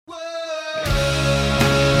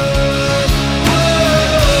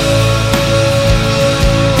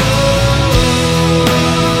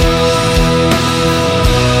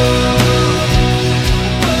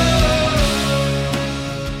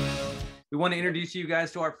introduce you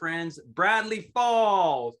guys to our friends, Bradley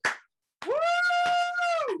Falls.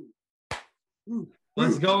 Woo!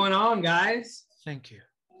 What's going on, guys? Thank you.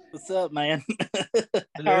 What's up, man?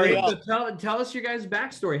 How are y'all? So tell us your guys'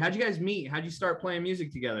 backstory. How'd you guys meet? How'd you start playing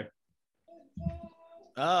music together?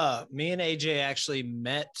 Me and AJ actually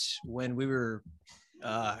met when we were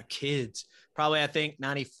kids. Probably, I think,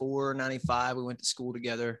 94, 95. We went to school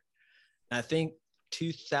together. And I think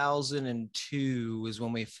 2002 was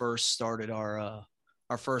when we first started our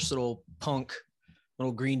first little punk,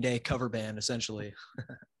 little Green Day cover band, essentially.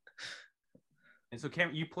 And so,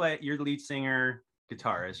 Cameron, you're the lead singer,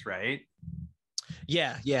 guitarist, right?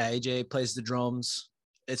 Yeah. AJ plays the drums.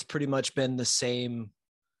 It's pretty much been the same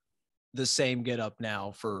get up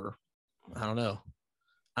now for, I don't know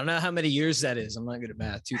how many years that is. I'm not good at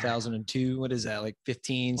math. 2002. What is that? Like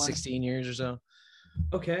 15, 16 years or so.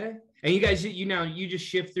 Okay. And you guys, you just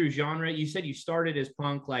shift through genre. You said you started as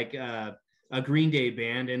punk, like a Green Day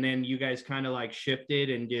band, and then you guys kind of like shifted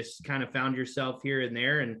and just kind of found yourself here and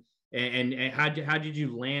there. And how did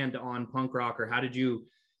you land on punk rock, or how did you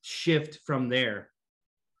shift from there?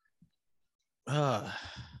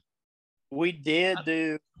 We did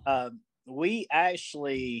do. We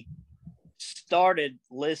actually started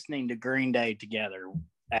listening to Green Day together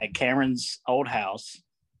at Cameron's old house,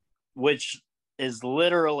 which is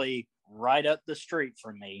literally right up the street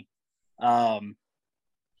from me.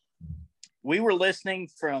 We were listening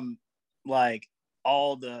from like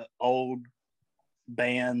all the old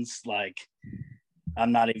bands, like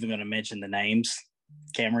I'm not even going to mention the names.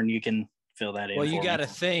 Cameron, you can fill that in. Well, you got to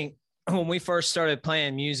think, when we first started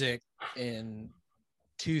playing music in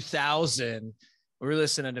 2000, we were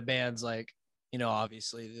listening to bands like,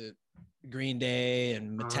 obviously the Green Day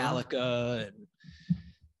and Metallica and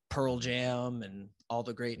Pearl Jam and all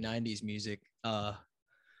the great 90s music. I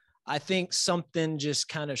think something just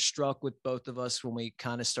kind of struck with both of us when we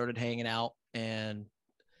kind of started hanging out and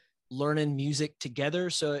learning music together.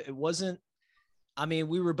 So it wasn't, we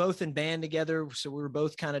were both in band together, so we were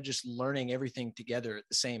both kind of just learning everything together at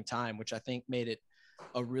the same time, which I think made it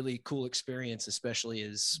a really cool experience, especially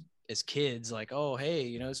as kids. Like, oh, hey,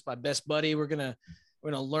 it's my best buddy. We're gonna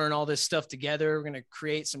learn all this stuff together. We're gonna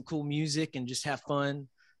create some cool music and just have fun.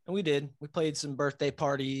 And we did. We played some birthday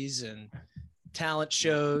parties and talent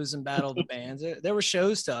shows and battled the bands. There were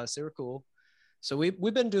shows to us. They were cool. So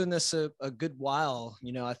we've been doing this a good while.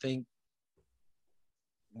 I think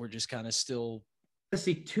we're just kind of still. Let's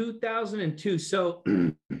see, 2002. So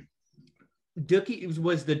Dookie,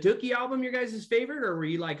 was the Dookie album your guys' favorite, or were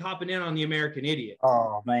you like hopping in on the American Idiot?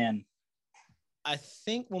 Oh man, I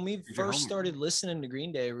think when we first started listening to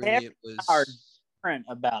Green Day, really, it was different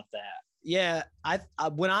about that. Yeah, I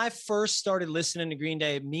when I first started listening to Green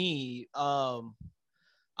Day, I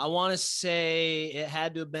want to say it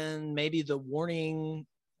had to have been maybe the Warning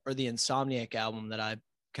or the Insomniac album that I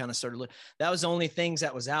kind of started. That was the only things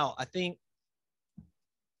that was out. I think.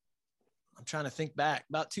 I'm trying to think back.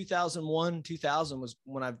 About 2001, 2000 was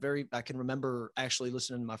when I can remember actually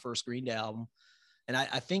listening to my first Green Day album. And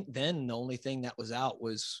I think then the only thing that was out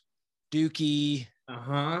was Dookie,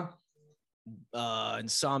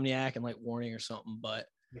 Insomniac, and like Warning or something. But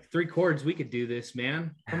 3 chords, we could do this,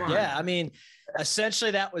 man. Come on. Yeah, essentially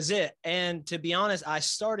that was it. And to be honest, I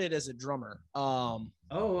started as a drummer.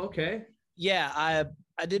 Okay. Yeah, I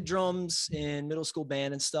did drums in middle school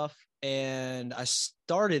band and stuff. And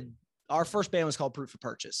our first band was called Proof of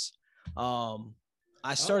Purchase.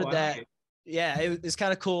 I started that. Right. Yeah, it was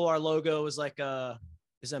kind of cool. Our logo was like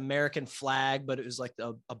it's an American flag, but it was like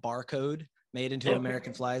a barcode made into an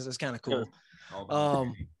American flag. It was kind of cool.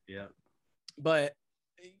 Yeah. But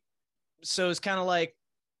so it's kind of like,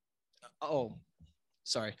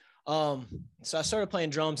 sorry. So I started playing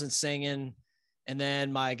drums and singing, and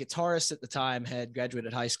then my guitarist at the time had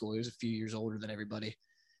graduated high school. He was a few years older than everybody,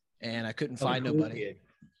 and I couldn't find nobody. Kid.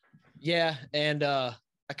 Yeah, and I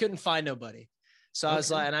couldn't find nobody. So I was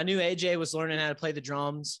like, and I knew AJ was learning how to play the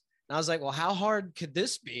drums. And I was like, well, how hard could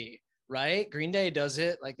this be? Right? Green Day does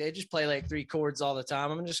it. Like, they just play like 3 chords all the time.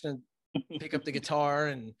 I'm just going to pick up the guitar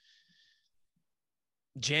and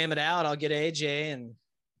jam it out. I'll get AJ. And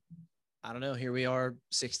I don't know, here we are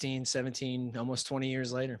 16, 17, almost 20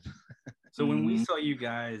 years later. So when we saw you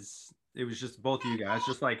guys, it was just both of you guys,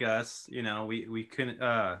 just like us, we couldn't,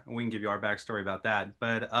 we can give you our backstory about that.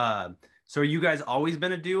 But so you guys always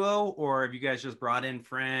been a duo, or have you guys just brought in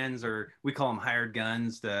friends, or we call them hired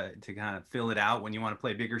guns to kind of fill it out when you want to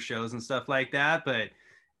play bigger shows and stuff like that? But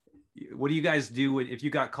what do you guys do if you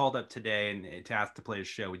got called up today and to ask to play a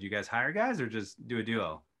show? Would you guys hire guys or just do a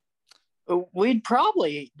duo? We'd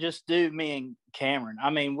probably just do me and Cameron.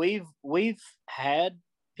 I mean, we've had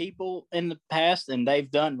people in the past, and they've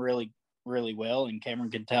done really, really well. And Cameron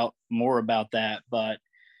can tell more about that. But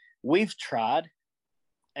we've tried,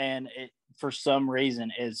 and for some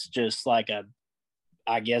reason, it's just like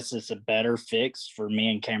I guess it's a better fix for me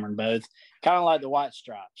and Cameron both. Kind of like the White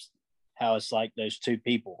Stripes, how it's like those two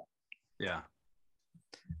people. Yeah.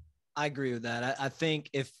 I agree with that. I think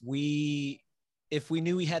if we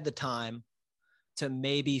knew we had the time to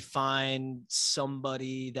maybe find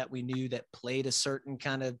somebody that we knew that played a certain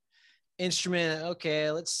kind of instrument,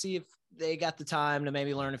 okay, let's see if they got the time to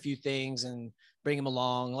maybe learn a few things and bring them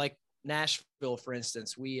along. Like Nashville, for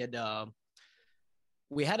instance, we had a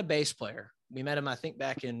bass player. We met him, I think,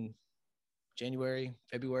 back in January,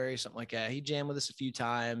 February, something like that. He jammed with us a few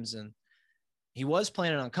times, and he was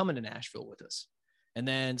planning on coming to Nashville with us. And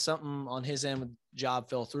then something on his end with job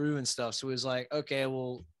fell through and stuff. So he was like, okay,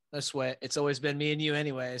 well, let's sweat. It's always been me and you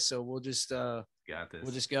anyway. So we'll just, got this.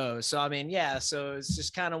 We'll just go. So, I mean, yeah. So it's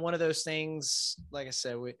just kind of one of those things. Like I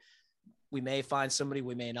said, we may find somebody,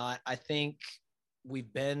 we may not. I think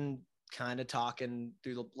we've been kind of talking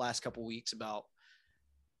through the last couple of weeks about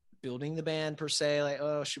building the band per se. Like,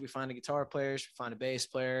 oh, should we find a guitar player? Should we find a bass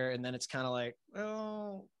player? And then it's kind of like,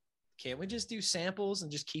 oh, can't we just do samples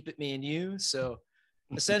and just keep it me and you? So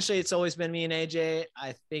essentially it's always been me and AJ.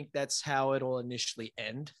 I think that's how it'll initially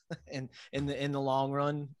end in the long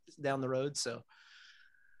run down the road. So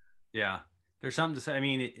yeah, there's something to say. I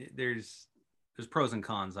mean, there's pros and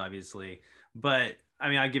cons, obviously, but I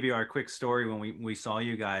mean, I'll give you our quick story. When we saw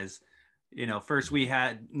you guys, you know, first we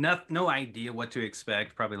had no idea what to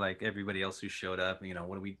expect, probably like everybody else who showed up. You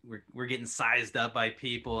know, we're getting sized up by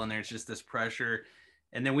people, and there's just this pressure.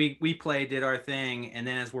 And then we did our thing. And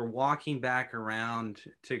then as we're walking back around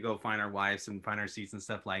to go find our wives and find our seats and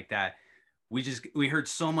stuff like that, we heard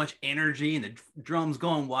so much energy and the drums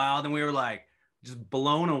going wild. And we were like just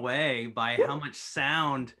blown away by how much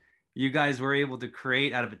sound you guys were able to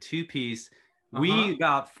create out of a 2-piece. We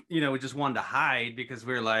got, you know, we just wanted to hide because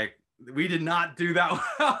we were like, we did not do that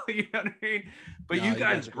well. You know what I mean? But no, you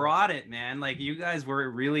guys brought it, man. Like you guys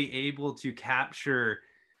were really able to capture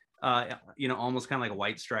you know, almost kind of like a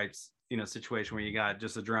White Stripes, you know, situation where you got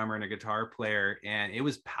just a drummer and a guitar player, and it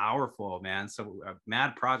was powerful, man. So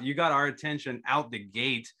mad prop, you got our attention out the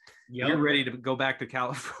gate. Yep. You're ready to go back to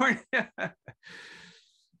California. And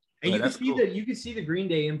you can see cool. You can see the Green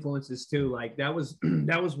Day influences too. Like that was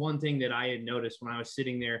one thing that I had noticed when I was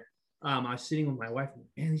sitting there. I was sitting with my wife, and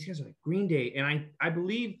man, these guys are like Green Day. And I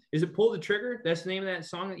believe, is it Pull the Trigger? That's the name of that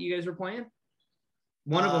song that you guys were playing?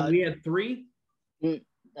 One of them, we had 3.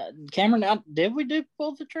 Cameron, did we do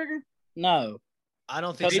Pull the Trigger? No, I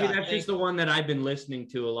don't think maybe so. That's just the one that I've been listening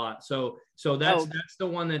to a lot. So that's the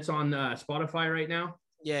one that's on Spotify right now.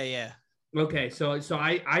 Yeah. Okay, so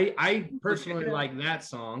I personally like that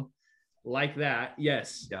song, like that.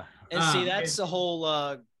 Yes. Yeah. And see, that's the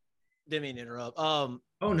whole. Didn't mean to interrupt. No,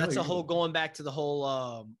 that's a whole going back to the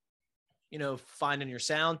whole, you know, finding your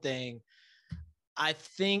sound thing. I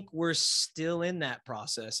think we're still in that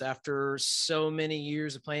process after so many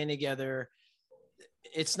years of playing together.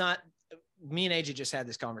 It's not, me and AJ just had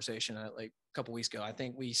this conversation like a couple weeks ago. I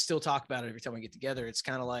think we still talk about it every time we get together. It's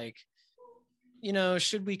kind of like, you know,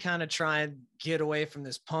 should we kind of try and get away from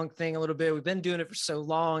this punk thing a little bit? We've been doing it for so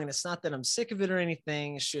long, and it's not that I'm sick of it or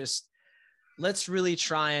anything. It's just, let's really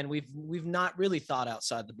try. And we've not really thought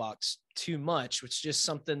outside the box too much, which is just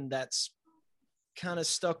something that's kind of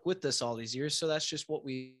stuck with us all these years. So that's just what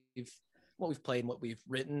we've played and what we've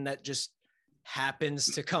written that just happens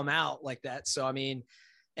to come out like that. So, I mean,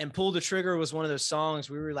 and Pull the Trigger was one of those songs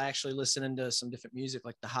we were actually listening to some different music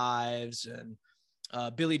like the Hives and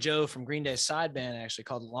Billy Joe from Green Day's side band actually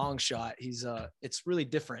called Long Shot. He's it's really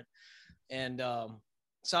different. And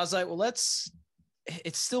so I was like, well, it's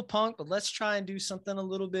still punk, but let's try and do something a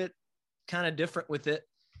little bit kind of different with it.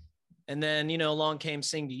 And then, you know, along came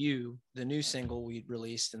Sing to You, the new single we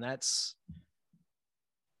released. And that's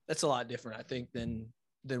a lot different, I think, than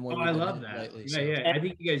what I love that. Lately, so. Yeah. I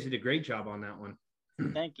think you guys did a great job on that one.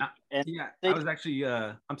 Thank you. I was actually,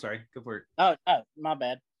 I'm sorry, go for it. Oh, my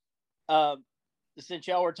bad. Since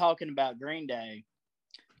y'all were talking about Green Day,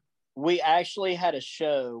 we actually had a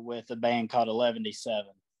show with a band called 11-7.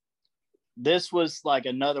 This was like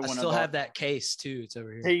another one. I still have that case too. It's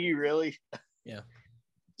over here. Do you really? Yeah.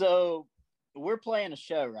 So we're playing a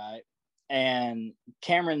show, right? And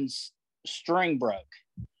Cameron's string broke.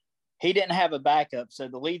 He didn't have a backup. So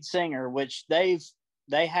the lead singer, which they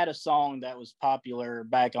had a song that was popular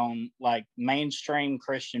back on like mainstream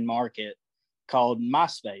Christian market called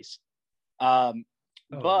MySpace.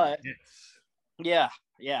 But yes.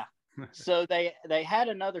 Yeah. So they had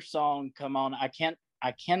another song come on.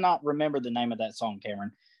 I cannot remember the name of that song,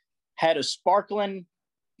 Cameron. had a sparkling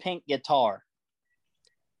pink guitar.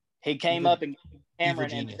 He came up and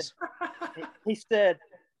Cameron and he said,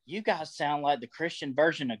 "You guys sound like the Christian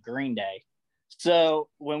version of Green Day." So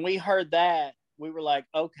when we heard that, we were like,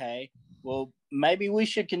 okay, well, maybe we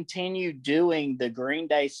should continue doing the Green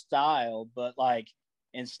Day style, but like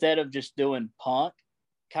instead of just doing punk,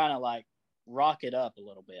 kind of like rock it up a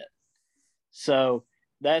little bit. So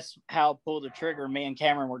that's how Pull the Trigger. Me and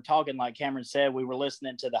Cameron were talking, like Cameron said, we were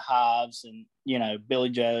listening to the Hives and, you know, Billy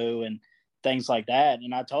Joe and things like that.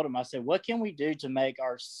 And I told him, I said, what can we do to make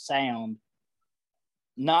our sound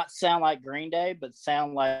not sound like Green Day, but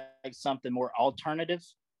sound like something more alternative?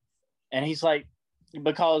 And he's like,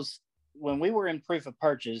 because when we were in Proof of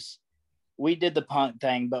Purchase, we did the punk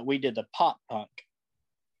thing, but we did the pop punk.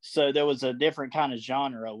 So there was a different kind of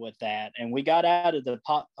genre with that. And we got out of the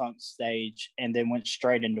pop punk stage and then went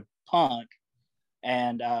straight into punk.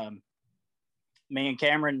 And me and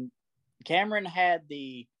Cameron had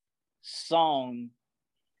the song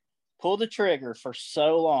Pull the Trigger for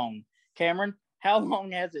so long. Cameron, how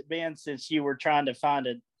long has it been since you were trying to find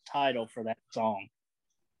a title for that song?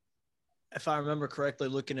 If I remember correctly,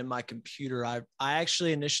 looking at my computer, I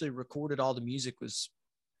actually initially recorded all the music, was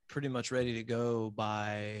pretty much ready to go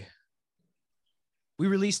by, we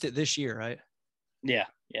released it this year, right? Yeah.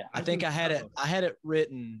 I think I had it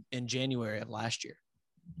written in January of last year.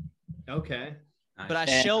 Okay. But I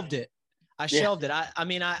shelved it. I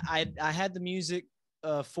mean, I had the music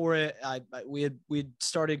for it. We'd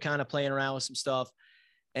started kind of playing around with some stuff,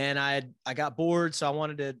 and I got bored, so I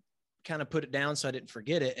wanted to kind of put it down so I didn't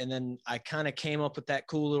forget it. And then I kind of came up with that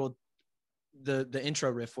cool little the intro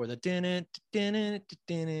riff for the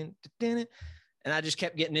and I just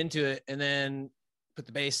kept getting into it, and then put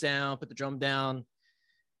the bass down, put the drum down,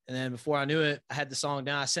 and then before I knew it, I had the song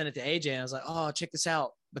down. I sent it to AJ and I was like, oh, check this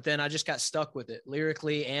out. But then I just got stuck with it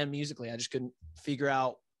lyrically and musically. I just couldn't figure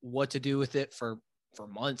out what to do with it for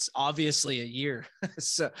months, obviously a year.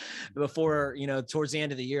 So before, you know, towards the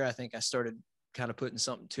end of the year, I think I started kind of putting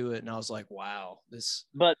something to it, and I was like, wow, this.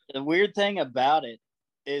 But the weird thing about it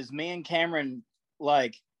is me and Cameron,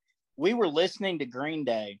 like, we were listening to Green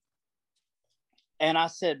Day, and I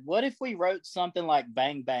said, what if we wrote something like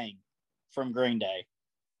Bang Bang from Green Day?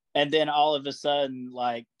 And then all of a sudden,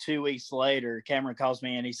 like 2 weeks later, Cameron calls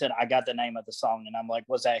me and he said, I got the name of the song. And I'm like,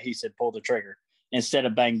 what's that? He said, Pull the Trigger instead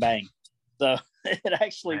of Bang Bang. So it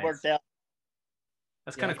actually worked out.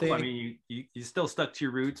 That's kind of cool. I mean, you still stuck to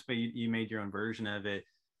your roots, but you made your own version of it.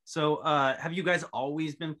 So have you guys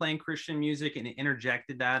always been playing Christian music and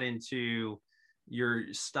interjected that into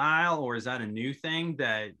your style, or is that a new thing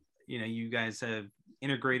that, you know, you guys have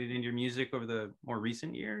integrated into your music over the more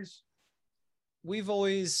recent years? We've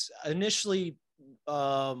always initially,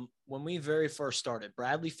 when we very first started,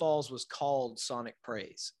 Bradley Falls was called Sonic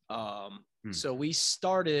Praise. So we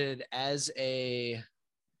started as a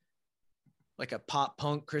pop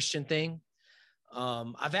punk Christian thing.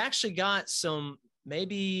 I've actually got some,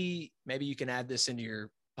 maybe you can add this into your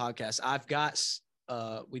podcast. I've got,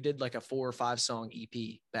 we did like a 4 or 5 song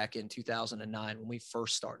EP back in 2009 when we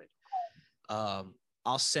first started.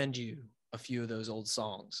 I'll send you a few of those old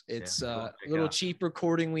songs. It's a little cheap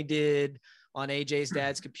recording we did on AJ's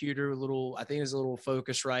dad's computer, I think it was a little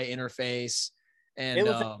Focusrite interface. And it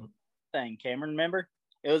was a thing, Cameron, remember?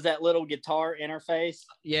 It was that little guitar interface.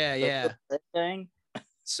 Yeah. Thing.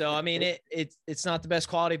 So, I mean, it's not the best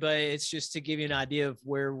quality, but it's just to give you an idea of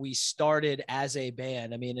where we started as a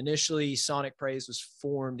band. I mean, initially Sonic Praise was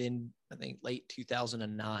formed in, I think, late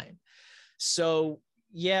 2009. So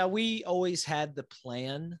yeah, we always had the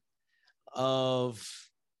plan of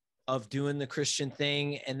doing the Christian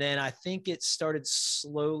thing. And then I think it started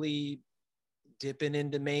slowly dipping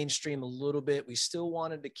into mainstream a little bit. We still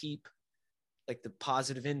wanted to keep like the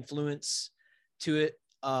positive influence to it.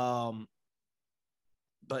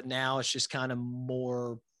 But now it's just kind of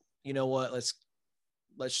more, you know what, let's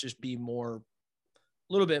just be a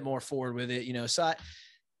little bit more forward with it, you know? So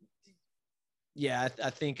I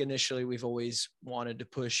think initially we've always wanted to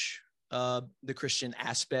push the Christian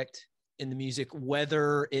aspect in the music,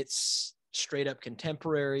 whether it's straight up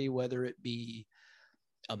contemporary, whether it be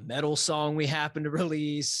a metal song we happen to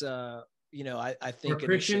release, you know, I think a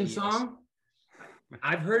Christian song.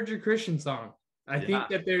 I've heard your Christian song. I think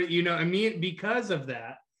that there, you know, I mean, because of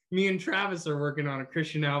that, me and Travis are working on a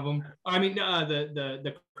Christian album. I mean,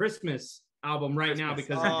 the Christmas album right now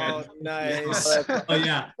because nice. Oh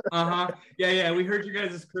yeah. Yeah, we heard you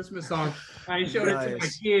guys' Christmas song. I showed it to my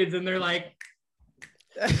kids and they're like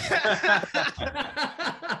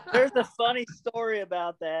There's a funny story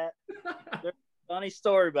about that. There's a funny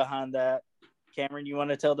story behind that. Cameron, you want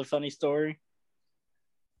to tell the funny story?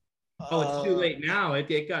 Oh, it's too late now.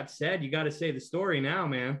 It got said. You got to say the story now,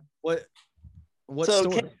 man. What so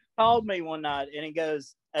story? Ken called me one night and he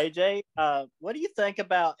goes, AJ, what do you think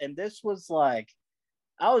about, and this was like,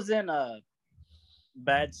 I was in a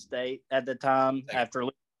bad state at the time after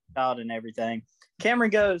losing a child and everything. Cameron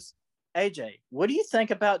goes, AJ, what do you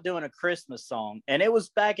think about doing a Christmas song? And it was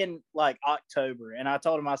back in like October. And I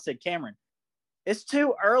told him, I said, Cameron, it's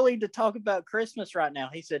too early to talk about Christmas right now.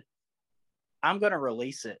 He said, I'm going to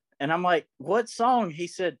release it. And I'm like, what song? He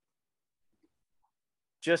said,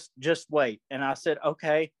 just wait. And I said,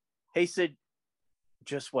 okay. He said,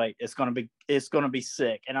 just wait. It's going to be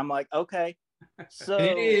sick. And I'm like, okay. So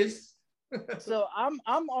it is. So I'm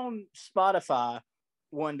on Spotify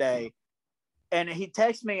one day and he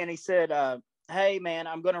texted me and he said, hey man,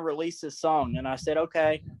 I'm going to release this song. And I said,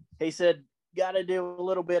 okay. He said, got to do a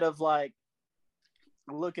little bit of like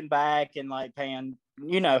looking back and like paying,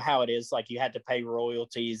 you know how it is, like you had to pay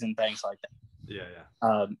royalties and things like that.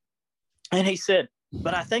 Yeah. And he said,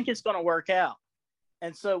 but I think it's going to work out.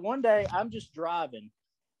 And so one day I'm just driving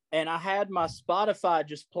and I had my Spotify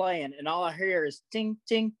just playing and all I hear is ting,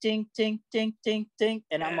 ting, ting, ting, ting, ting, ting.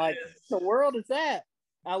 And I'm like, what the world is that?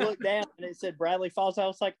 I looked down and it said Bradley Falls. I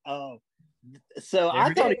was like, oh. So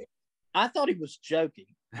I thought he was joking.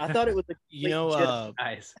 I thought it was a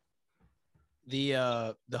nice. The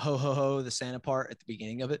ho ho ho, the Santa part at the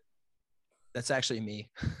beginning of it. That's actually me.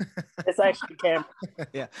 It's actually Cameron.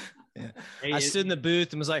 Yeah. I stood in the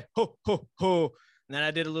booth and was like, ho ho ho. And then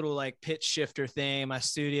I did a little like pitch shifter thing in my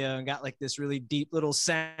studio and got like this really deep little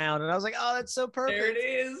sound. And I was like, oh, that's so perfect. There it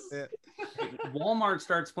is. Yeah. Walmart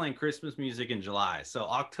starts playing Christmas music in July. So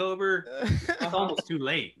October, it's almost too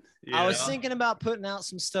late. I was thinking about putting out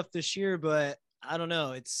some stuff this year, but I don't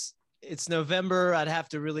know. It's November. I'd have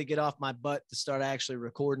to really get off my butt to start actually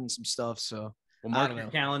recording some stuff. So we'll mark your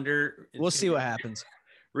calendar. We'll see what happens.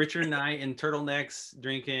 Richard and I in turtlenecks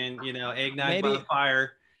drinking, eggnog by the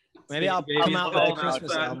fire. Maybe I'll come out with the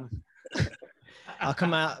Christmas album. I'll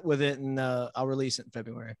come out with it and I'll release it in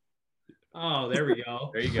February. Oh, there we go.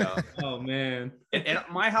 There you go. Oh, man. In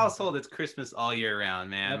my household, it's Christmas all year round,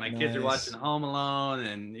 man. My kids are watching Home Alone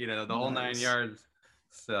and, the whole 9 yards.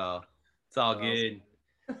 So it's all good.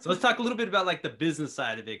 So let's talk a little bit about like the business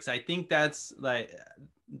side of it. Because I think that's like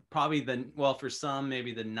probably for some,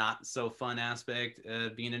 maybe the not so fun aspect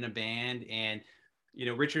of being in a band. And,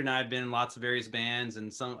 Richard and I have been in lots of various bands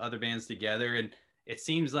and some other bands together. And it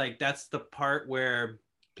seems like that's the part where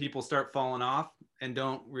people start falling off and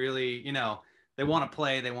don't really, they want to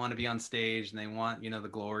play, they want to be on stage and they want, the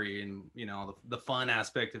glory and, the fun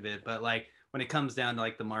aspect of it. But like when it comes down to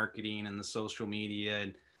like the marketing and the social media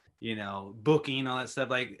and, booking, all that stuff,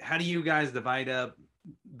 like how do you guys divide up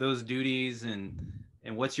those duties and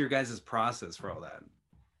what's your guys' process for all that?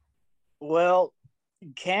 Well,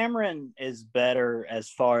 Cameron is better as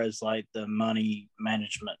far as like the money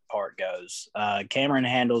management part goes. Cameron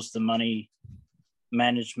handles the money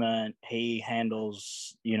management. He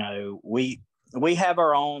handles, we have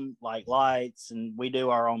our own like lights and we do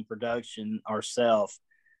our own production ourselves.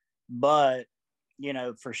 But,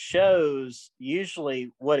 for shows,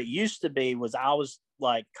 usually what it used to be was I was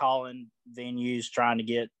like calling venues trying to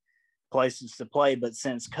get places to play. But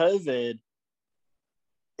since COVID,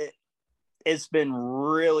 it's been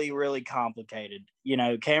really, really complicated.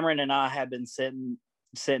 Cameron and I have been sitting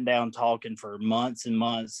down talking for months and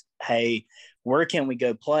months. Hey, where can we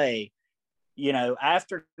go play?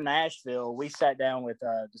 After Nashville, we sat down with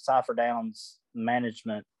Decipher Downs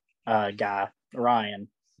management guy, Ryan.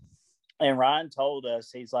 And Ryan told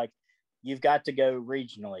us, he's like, you've got to go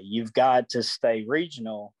regionally. You've got to stay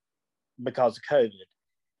regional because of COVID.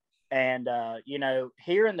 And,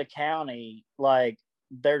 here in the county, like,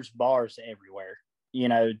 there's bars everywhere.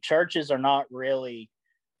 Churches are not really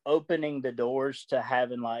opening the doors to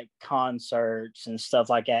having like concerts and stuff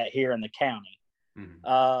like that here in the county.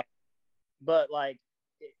 Mm-hmm. But like,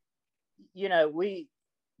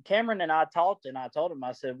 Cameron and I talked and I told him,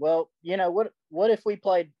 I said, well, what if we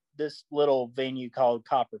played this little venue called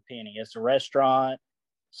Copper Penny? It's a restaurant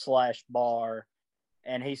 / bar.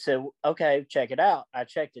 And he said, okay, check it out. I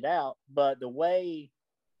checked it out. But the way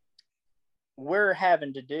we're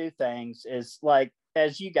having to do things is like,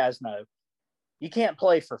 as you guys know, you can't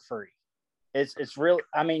play for free. It's real.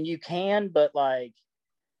 I mean, you can, but like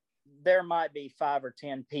there might be 5 or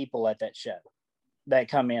 10 people at that show that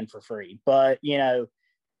come in for free. But, when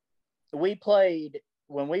we played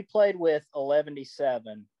with 11D7,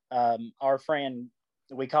 our friend,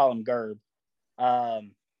 we call him Gerb.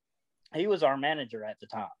 He was our manager at the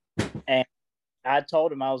time. And I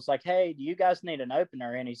told him, I was like, hey, do you guys need an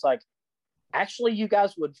opener? And he's like, actually, you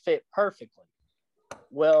guys would fit perfectly.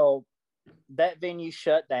 Well, that venue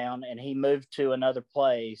shut down and he moved to another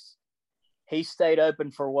place. He stayed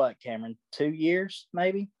open for what, Cameron? 2 years,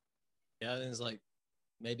 maybe? Yeah, it was like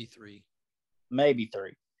maybe 3. Maybe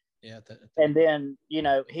 3. Yeah. And then, you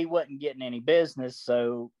know, he wasn't getting any business,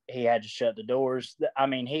 so he had to shut the doors. I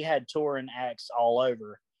mean, he had touring acts all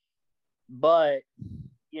over. But,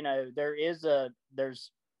 you know,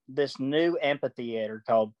 there's this new amphitheater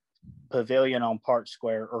called Pavilion on Park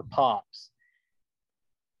Square, or Pops.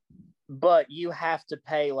 But you have to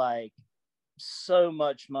pay like so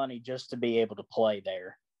much money just to be able to play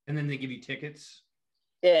there. And then they give you tickets.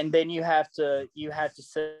 And then you have to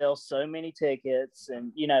sell so many tickets,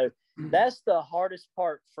 and you know, that's the hardest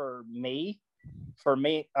part for me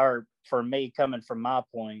coming from my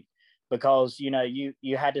point, because you know,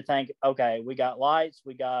 you had to think, okay, we got lights,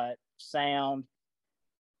 we got sound,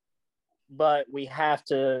 but we have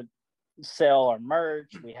to sell our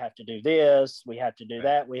merch, we have to do this, we have to do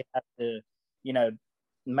that, we have to, you know,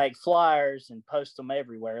 make flyers and post them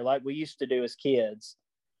everywhere like we used to do as kids.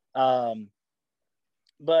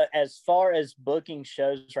 But as far as booking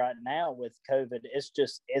shows right now with COVID,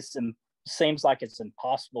 seems like it's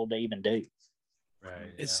impossible to even do.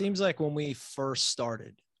 Right. It seems like when we first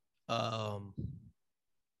started,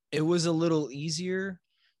 it was a little easier.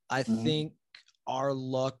 I think our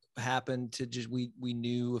luck happened to just, we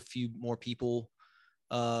knew a few more people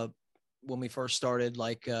when we first started.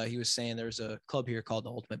 Like he was saying, there's a club here called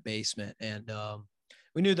the Ultimate Basement, and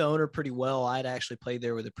we knew the owner pretty well. I'd actually played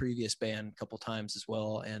there with a previous band a couple times as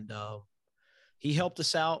well. And he helped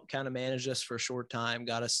us out, kind of managed us for a short time,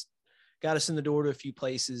 got us in the door to a few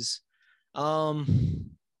places. For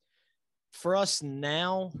us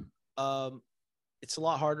now, it's a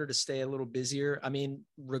lot harder to stay a little busier. I mean,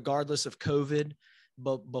 regardless of COVID,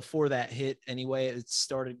 but before that hit anyway, it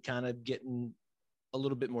started kind of getting a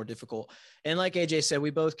little bit more difficult. And like AJ said,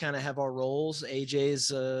 we both kind of have our roles.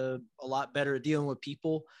 AJ's a lot better at dealing with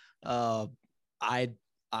people. I'm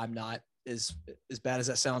not, as bad as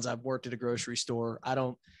that sounds. I've worked at a grocery store. I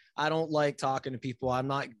don't like talking to people. I'm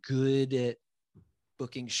not good at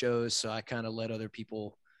booking shows, so I kind of let other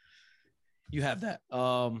people. You have that.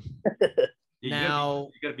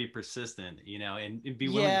 Now you gotta be persistent, you know, and be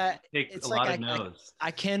willing to take a lot of no's.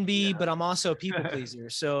 I can be, but I'm also a people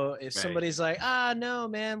pleaser. So if somebody's like, no,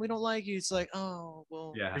 man, we don't like you, it's like, oh,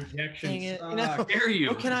 well, dang it, you know, dare you?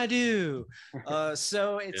 What can I do?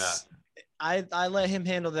 So it's I let him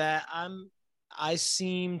handle that. I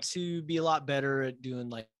seem to be a lot better at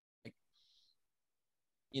doing like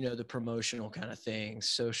you know, the promotional kind of things,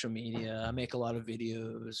 social media. I make a lot of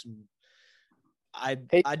videos. And I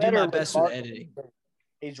do my best with editing.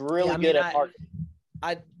 He's really good at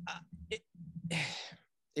marketing.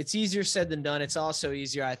 It's easier said than done. It's also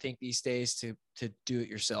easier, I think, these days to do it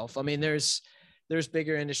yourself. I mean, there's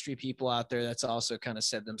bigger industry people out there that's also kind of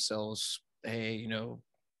said themselves, hey, you know,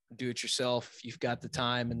 do it yourself if you've got the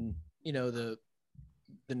time and, you know, the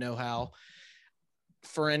know-how.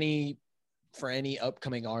 For any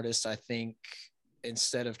upcoming artist, I think,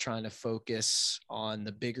 instead of trying to focus on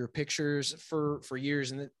the bigger pictures for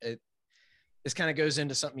years, and this kind of goes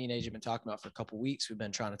into something me and AJ have been talking about for a couple of weeks. We've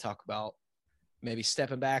been trying to talk about maybe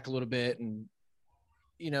stepping back a little bit and,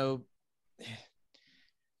 you know,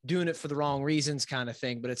 doing it for the wrong reasons kind of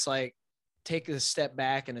thing. But it's like, take a step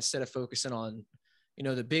back, and instead of focusing on, you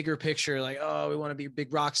know, the bigger picture, like, oh, we want to be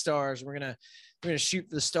big rock stars, we're going to shoot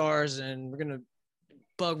for the stars, and we're going to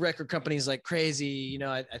bug record companies like crazy. You know,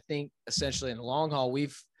 I think essentially in the long haul, I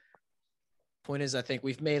think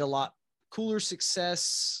we've made a lot cooler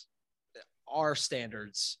success, our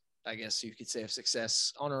standards, I guess you could say, of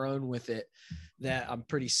success on our own with it, that I'm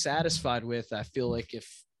pretty satisfied with. I feel like if,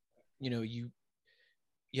 you know, you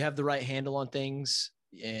have the right handle on things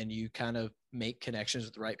and you kind of make connections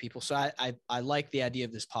with the right people. So I like the idea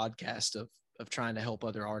of this podcast of trying to help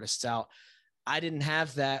other artists out. I didn't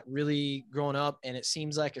have that really growing up. And it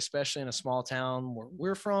seems like, especially in a small town where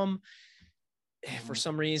we're from, for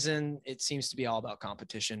some reason, it seems to be all about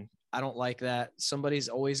competition. I don't like that. Somebody's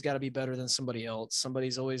always got to be better than somebody else.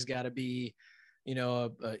 Somebody's always got to be, you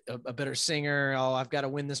know, a better singer. Oh, I've got to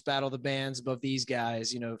win this battle of the bands above these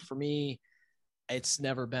guys. You know, for me, it's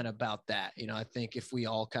never been about that. You know, I think if we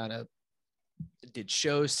all kind of did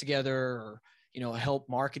shows together, or, you know, help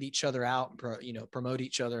market each other out and you know, promote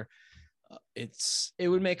each other, it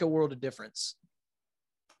would make a world of difference.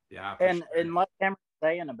 Yeah. And like Cameron's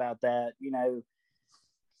saying about that, you know,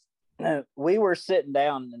 we were sitting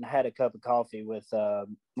down and had a cup of coffee with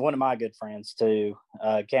one of my good friends too.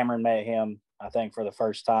 Cameron met him, I think, for the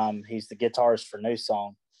first time. He's the guitarist for New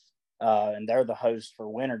Song, and they're the host for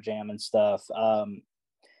Winter Jam and stuff.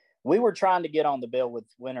 we were trying to get on the bill with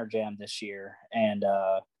Winter Jam this year. And,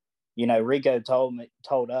 Rico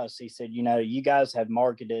told us, he said, you guys have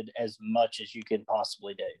marketed as much as you can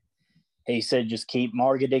possibly do. He said, just keep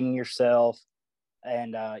marketing yourself.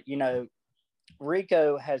 And,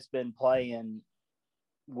 Rico has been playing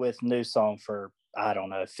with New Song for, I don't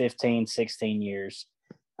know, 15, 16 years.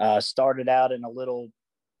 Started out in a little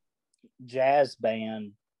jazz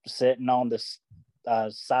band sitting on the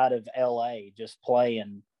side of LA, just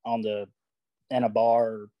playing in a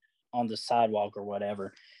bar on the sidewalk or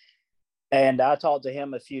whatever. And I talked to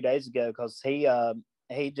him a few days ago because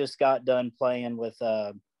he just got done playing with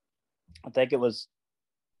I think it was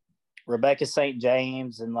Rebecca St.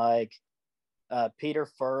 James and like Peter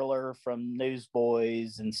Furler from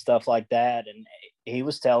Newsboys and stuff like that. And he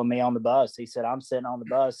was telling me on the bus, he said, I'm sitting on the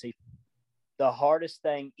bus. The hardest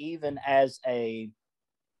thing, even as a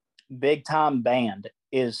big time band,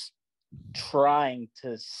 is trying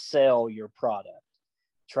to sell your product,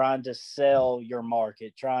 trying to sell your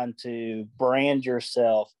market, trying to brand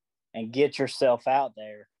yourself and get yourself out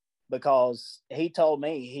there. Because he told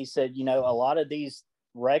me, he said, a lot of these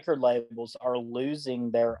record labels are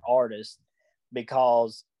losing their artists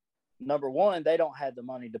because, number one, they don't have the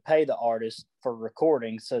money to pay the artists for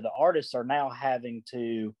recording. So the artists are now having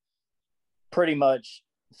to pretty much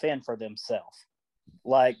fend for themselves.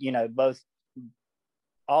 Like,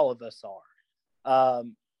 all of us are.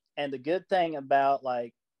 And the good thing about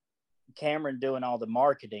like Cameron doing all the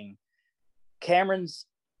marketing, Cameron's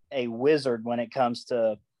a wizard when it comes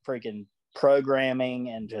to freaking programming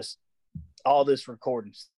and just all this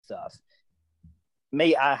recording stuff.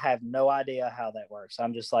 Me, I have no idea how that works.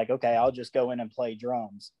 I'm just like, okay, I'll just go in and play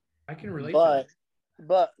drums. I can relate to that.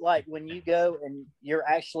 But like when you go and you're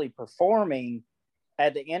actually performing,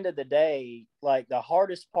 at the end of the day, like the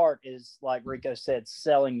hardest part is, like Rico said,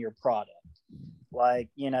 selling your product. Like,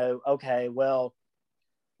 okay, well,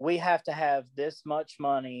 we have to have this much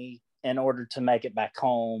money in order to make it back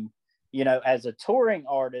home. As a touring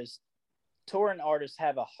artists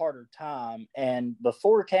have a harder time. And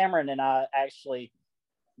before Cameron and I actually,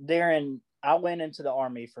 I went into the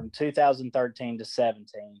Army from 2013 to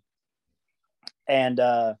 17. And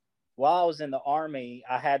while I was in the Army,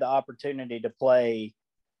 I had the opportunity to play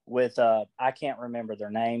with, I can't remember their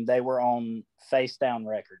name. They were on Face Down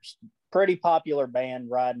Records. Pretty popular band,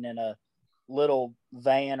 riding in a little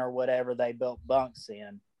van or whatever they built bunks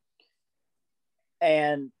in.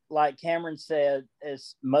 And like Cameron said,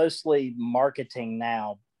 it's mostly marketing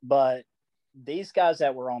now. But these guys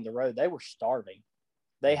that were on the road, they were starving.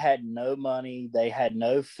 They had no money. They had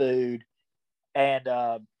no food. And,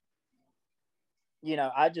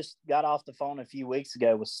 I just got off the phone a few weeks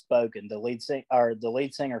ago with Spoken, the lead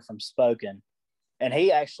singer from Spoken. And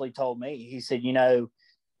he actually told me, he said,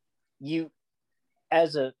 you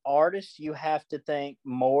as an artist, you have to think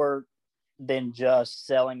more than just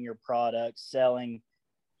selling your product, selling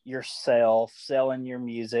yourself, selling your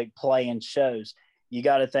music, playing shows. You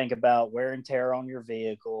got to think about wear and tear on your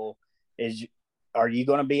vehicle. Are you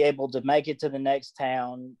going to be able to make it to the next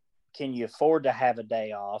town? Can you afford to have a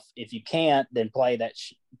day off? If you can't, then play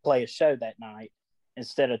a show that night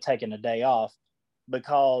instead of taking a day off,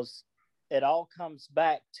 because it all comes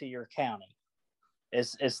back to your county.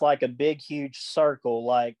 It's like a big, huge circle,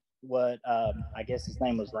 like what I guess his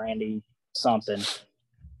name was Randy something.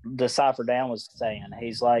 Decipher Down was saying.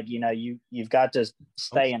 He's like, you've got to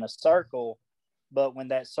stay in a circle, but when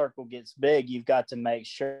that circle gets big, you've got to make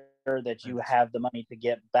sure that you have the money to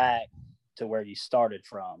get back to where you started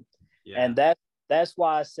from. Yeah. And that's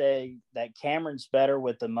why I say that Cameron's better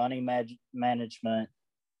with the money management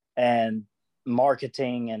and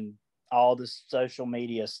marketing and all the social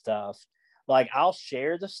media stuff. Like, I'll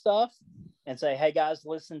share the stuff and say, hey guys,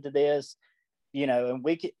 listen to this, and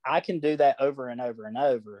I can do that over and over and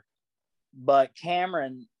over. But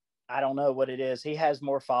Cameron, I don't know what it is. He has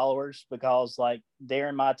more followers because, like,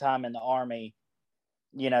 during my time in the Army,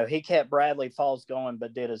 he kept Bradley Falls going,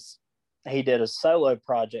 but he did a solo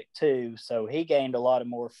project too. So he gained a lot of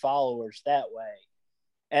more followers that way.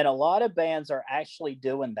 And a lot of bands are actually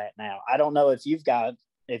doing that now. I don't know if you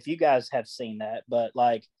guys have seen that, but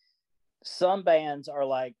like some bands are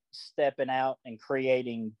like stepping out and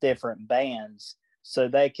creating different bands so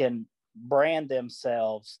they can brand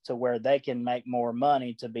themselves to where they can make more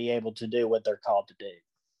money to be able to do what they're called to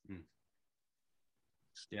do.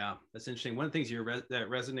 Yeah, that's interesting. One of the things that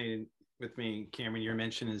resonated with me, Cameron, your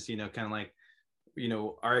mention is, kind of like,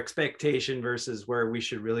 our expectation versus where we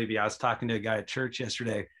should really be. I was talking to a guy at church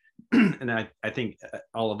yesterday, and I think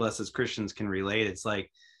all of us as Christians can relate. It's like,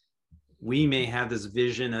 we may have this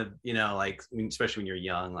vision of, like, especially when you're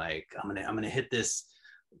young, like I'm gonna hit this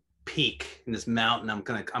peak in this mountain.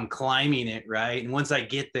 I'm climbing it, right? And once I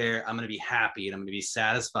get there, I'm gonna be happy and I'm gonna be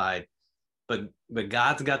satisfied. But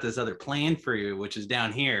God's got this other plan for you, which is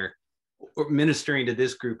down here, or ministering to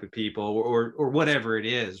this group of people, or whatever it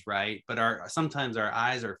is, right? But sometimes our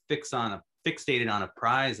eyes are fixated on a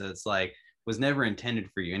prize that's like was never intended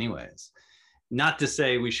for you, anyways. Not to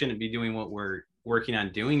say we shouldn't be doing what we're working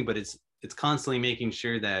on doing, but it's constantly making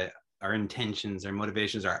sure that our intentions, our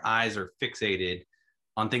motivations, our eyes are fixated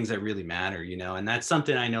on things that really matter, you know. And that's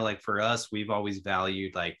something I know, like for us, we've always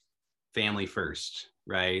valued like family first,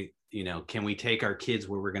 right? You know, can we take our kids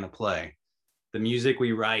where we're going to play? The music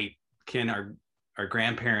we write, can our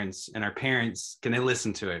grandparents and our parents, can they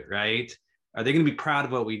listen to it, right? Are they going to be proud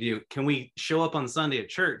of what we do? Can we show up on Sunday at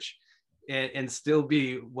church and still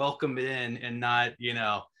be welcomed in and not, you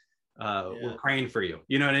know, we're praying for you,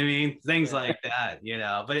 you know what I mean? Things like that, you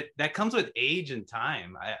know. But that comes with age and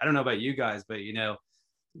time. I don't know about you guys, but you know,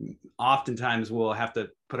 oftentimes we'll have to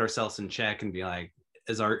put ourselves in check and be like,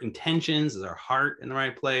 is our intentions, is our heart in the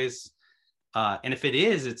right place? And if it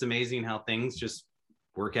is, it's amazing how things just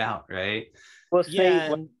work out, right? Well, see,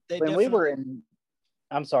 when we were in,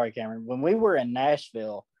 I'm sorry, Cameron, when we were in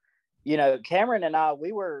Nashville, you know, Cameron and I,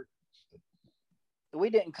 we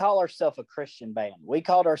didn't call ourselves a Christian band. We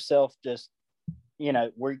called ourselves just, you know,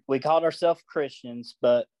 we called ourselves Christians,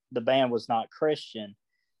 but the band was not Christian.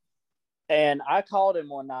 And I called him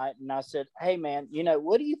one night and I said, hey man, you know,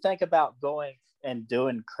 what do you think about going and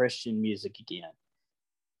doing Christian music again?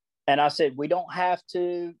 And I said, we don't have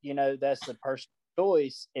to, you know, that's the personal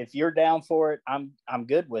choice. If you're down for it, I'm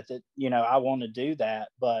good with it. You know, I want to do that.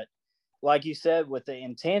 But like you said, with the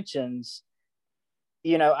intentions,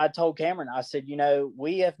 you know, I told Cameron, I said, you know,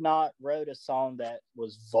 we have not wrote a song that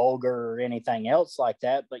was vulgar or anything else like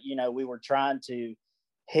that. But, you know, we were trying to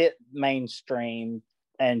hit mainstream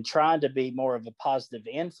and trying to be more of a positive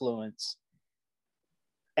influence.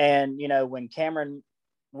 And, you know, when Cameron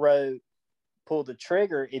wrote Pull the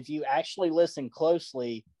Trigger, if you actually listen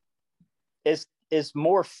closely, it's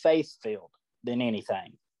more faith-filled than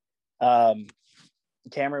anything.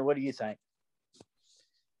 Cameron, what do you think?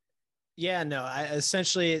 Yeah, no,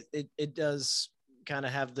 essentially it does kind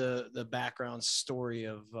of have the background story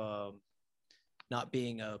of not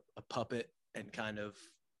being a puppet and kind of,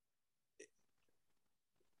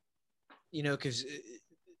 you know, because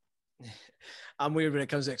I'm weird when it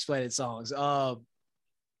comes to explaining songs. The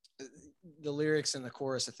lyrics in the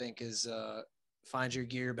chorus, I think, is find your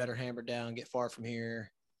gear, better hammer down, get far from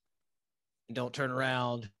here, and don't turn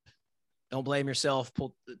around. Don't blame yourself.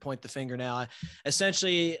 Point the finger now.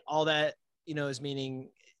 Essentially, all that, you know, is meaning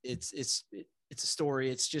it's a story.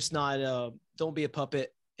 It's just not. Don't be a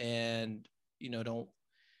puppet, and you know,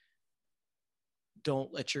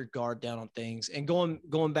 don't let your guard down on things. And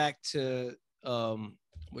going back to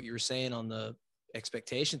what you were saying on the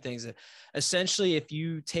expectation things. Essentially, if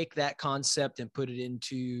you take that concept and put it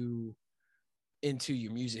into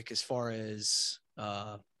your music, as far as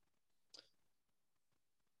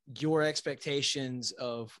your expectations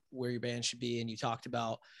of where your band should be. And you talked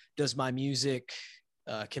about, does my music,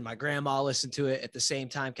 can my grandma listen to it at the same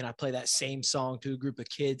time? Can I play that same song to a group of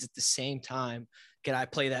kids at the same time? Can I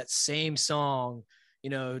play that same song, you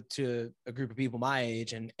know, to a group of people my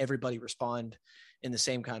age and everybody respond in the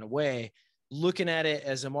same kind of way? Looking at it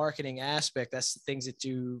as a marketing aspect, that's the things that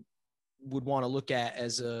you would want to look at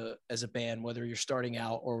as a band, whether you're starting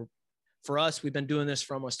out, or for us, we've been doing this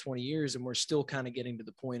for almost 20 years and we're still kind of getting to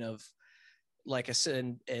the point of, like I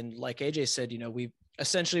said, and like AJ said, you know, we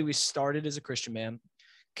started as a Christian band,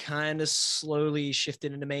 kind of slowly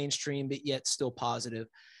shifted into mainstream, but yet still positive.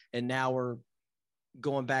 And now we're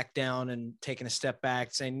going back down and taking a step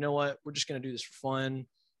back, saying, you know what, we're just going to do this for fun.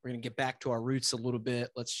 We're going to get back to our roots a little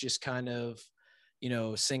bit. Let's just kind of, you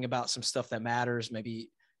know, sing about some stuff that matters,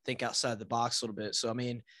 maybe think outside the box a little bit. So, I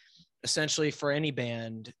mean, essentially for any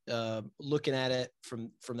band, looking at it from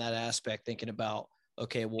that aspect, thinking about,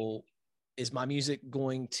 okay, well, is my music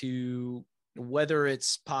going to, whether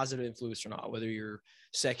it's positive influence or not, whether you're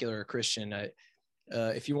secular or Christian,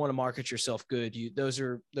 if you want to market yourself good, those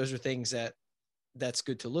are things that's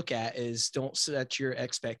good to look at. Is don't set your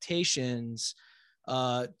expectations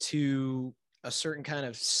to a certain kind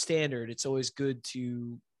of standard. It's always good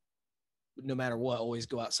to, no matter what, always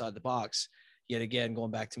go outside the box. Yet again,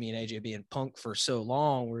 going back to me and AJ being punk for so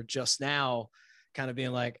long, we're just now kind of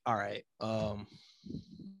being like, all right,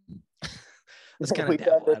 let's kind of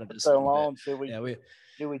dabble out of this so long. Should we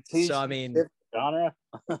teach? So I mean, genre?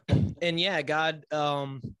 And yeah, God,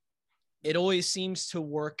 it always seems to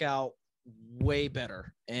work out way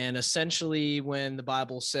better. And essentially, when the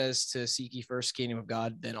Bible says to seek ye first the kingdom of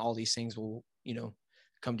God, then all these things will, you know,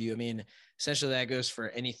 come to you. I mean, essentially that goes for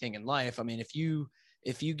anything in life. I mean, if you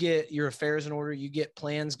get your affairs in order, you get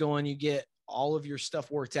plans going, you get all of your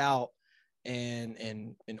stuff worked out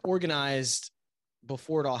and organized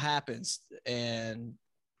before it all happens, and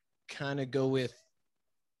kind of go with,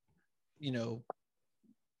 you know,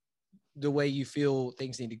 the way you feel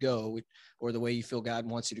things need to go, or the way you feel God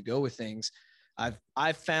wants you to go with things.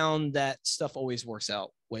 I've found that stuff always works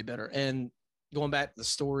out way better. And going back to the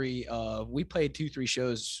story of, we played 2-3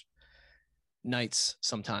 shows nights.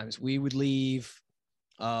 Sometimes we would leave.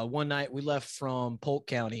 One night we left from Polk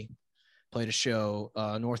County, played a show,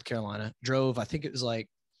 North Carolina, drove, I think it was like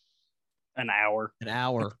an hour,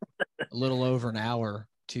 a little over an hour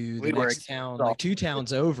to the next town, like 2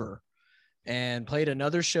 towns over, and played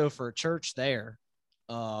another show for a church there.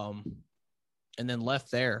 And then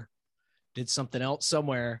left there, did something else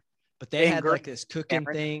somewhere, but they had like this cooking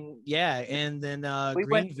thing. Yeah. And then we Greenville.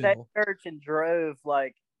 went to that church and drove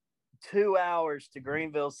like 2 hours to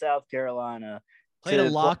Greenville, South Carolina. Played a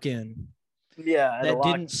lock-in. Yeah. That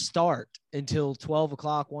didn't start until 12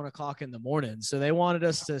 o'clock, 1 o'clock in the morning. So they wanted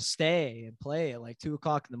us to stay and play at like 2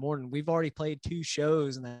 o'clock in the morning. We've already played 2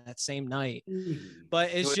 shows in that same night.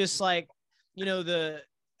 But it's just like, you know,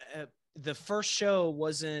 the first show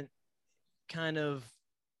wasn't kind of,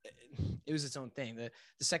 it was its own thing.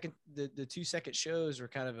 The 2 second shows were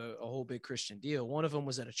kind of a whole big Christian deal. One of them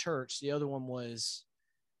was at a church. The other one was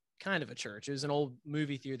kind of a church. It was an old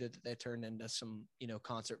movie theater that they turned into some, you know,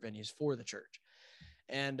 concert venues for the church.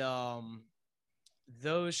 And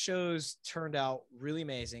those shows turned out really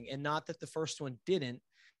amazing. And not that the first one didn't,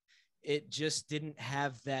 it just didn't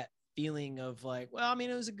have that feeling of like, well, I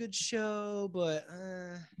mean, it was a good show, but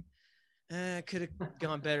could have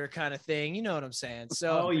gone better kind of thing. You know what I'm saying?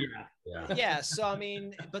 So, yeah. So, I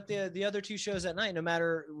mean, but the other 2 shows that night, no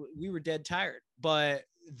matter, we were dead tired, but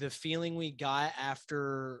the feeling we got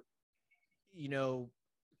after, you know,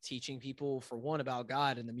 teaching people, for one, about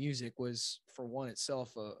God and the music was, for one,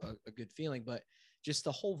 itself a good feeling, but just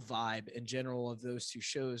the whole vibe in general of those 2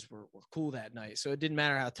 shows were cool that night. So it didn't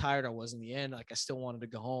matter how tired I was in the end. Like, I still wanted to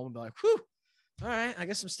go home and be like, whew, all right, I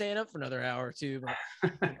guess I'm staying up for another hour or 2. But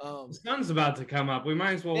the sun's about to come up. We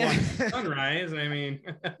might as well watch the sunrise. I mean,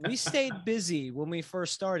 we stayed busy when we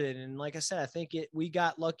first started. And like I said, I think we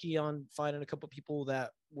got lucky on finding a couple of people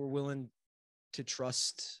that were willing to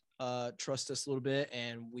trust us a little bit,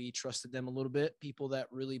 and we trusted them a little bit, people that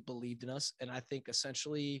really believed in us. And I think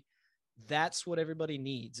essentially that's what everybody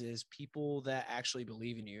needs, is people that actually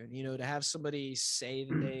believe in you. And, you know, to have somebody say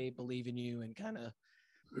that they believe in you and kind of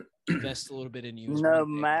invest a little bit in you. No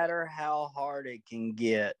matter how hard it can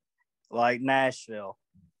get, like Nashville,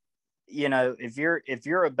 you know, if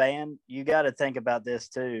you're a band, you got to think about this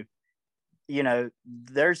too. You know,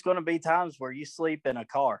 there's going to be times where you sleep in a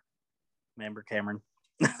car. Remember, Cameron?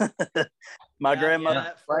 My grandmother.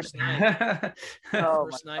 That first night,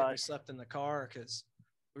 first night we slept in the car because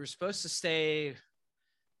we were supposed to stay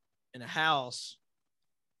in a house.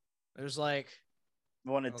 There's like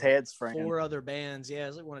one of Ted's friends. 4 other bands. Yeah, it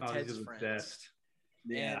was like one of Ted's friends. Best.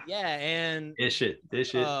 Yeah. And dish it.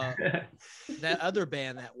 That other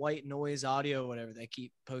band, that White Noise Audio, whatever, they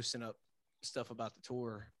keep posting up stuff about the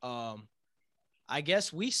tour. I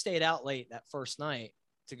guess we stayed out late that first night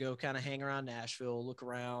to go kind of hang around Nashville, look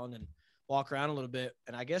around and walk around a little bit.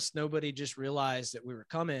 And I guess nobody just realized that we were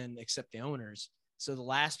coming except the owners. So the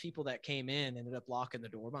last people that came in ended up locking the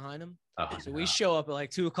door behind them. We show up at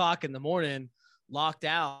like 2 o'clock in the morning, locked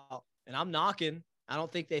out, and I'm knocking. I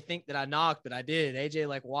don't think they think that I knocked, but I did. AJ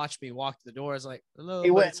like watched me walk to the door. I was like, hello.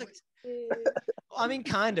 It's like, I mean,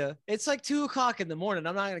 kind of. It's like 2 o'clock in the morning.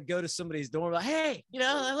 I'm not going to go to somebody's door and be like, hey, you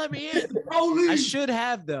know, let me in. I should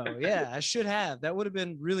have, though. Yeah, I should have. That would have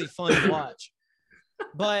been really fun to watch.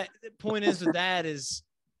 But the point is with that is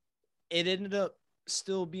it ended up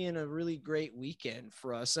still being a really great weekend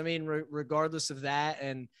for us. I mean, regardless of that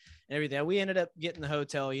and everything, we ended up getting the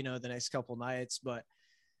hotel, you know, the next couple nights, but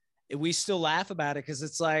we still laugh about it because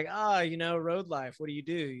it's like, you know, road life. What do?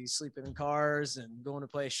 You sleeping in cars and going to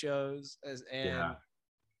play shows. And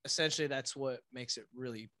essentially that's what makes it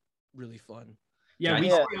really, really fun. Yeah,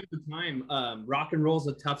 we say all the time, rock and roll's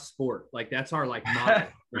a tough sport. Like that's our like motto,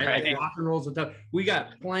 right? Like, rock and roll's a tough. We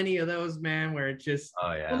got plenty of those, man, where it's just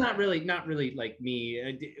well, not really like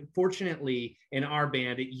me. Fortunately, in our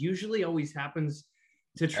band, it usually always happens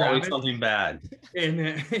to Travis. Always something bad.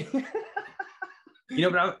 And you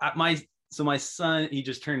know, but my son, he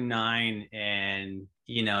just turned 9, and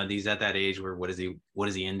you know, he's at that age where what is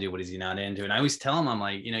he into? What is he not into? And I always tell him, I'm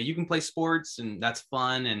like, you know, you can play sports and that's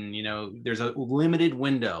fun. And, you know, there's a limited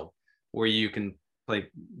window where you can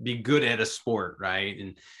be good at a sport. Right.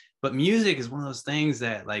 But music is one of those things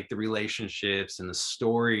that, like, the relationships and the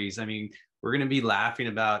stories. I mean, we're gonna be laughing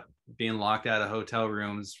about being locked out of hotel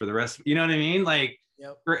rooms for the rest. You know what I mean? Like,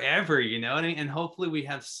 Yep. forever. You know what I mean? And hopefully we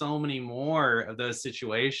have so many more of those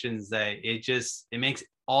situations that it makes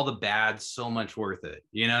all the bad so much worth it.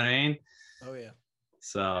 You know what I mean? Oh yeah.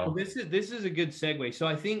 So Well, this is a good segue. So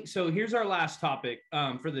I think so. Here's our last topic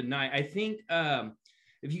for the night. I think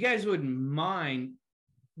if you guys wouldn't mind,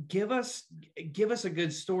 give us a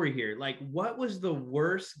good story here. Like, what was the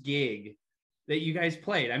worst gig that you guys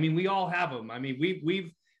played? I mean, we all have them. I mean,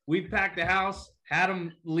 we've packed the house, had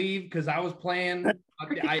them leave because I was playing.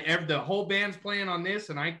 The whole band's playing on this,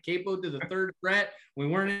 and I capoed to the third fret. We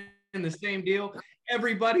weren't in the same deal.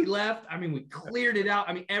 Everybody left. I mean, we cleared it out.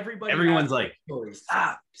 I mean, everyone's like,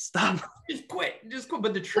 stop, just quit.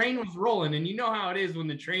 But the train was rolling, and you know how it is when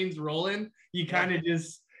the train's rolling. You kind of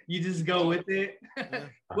just go with it. Yeah.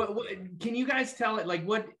 What can you guys tell it? Like,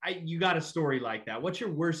 you got a story like that? What's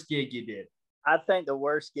your worst gig you did? I think the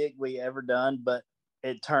worst gig we ever done, but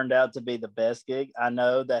it turned out to be the best gig. I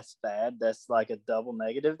know that's bad. That's like a double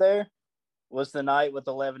negative there. Was the night with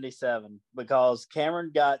 11-7, because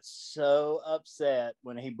Cameron got so upset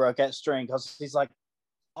when he broke that string, because he's like,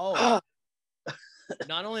 oh,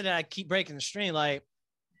 not only did I keep breaking the string, like,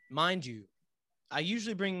 mind you, I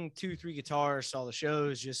usually bring 2-3 guitars to all the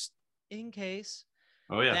shows just in case.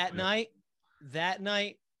 Oh yeah. That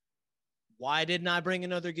night, why didn't I bring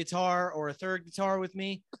another guitar or a third guitar with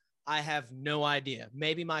me? I have no idea.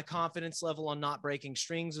 Maybe my confidence level on not breaking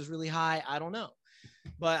strings was really high. I don't know.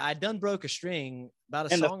 But I done broke a string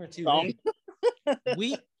about a song or two.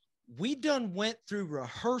 We done went through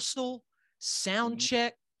rehearsal, sound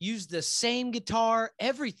check, used the same guitar,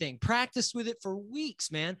 everything, practiced with it for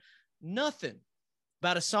weeks, man. Nothing.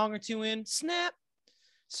 About a song or two in, snap.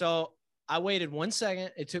 So I waited 1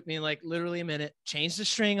 second. It took me like literally a minute, changed the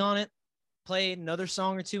string on it, played another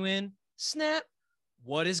song or two in, snap.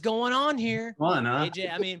 What is going on here? Fun, huh?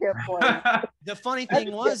 AJ, I mean, the funny thing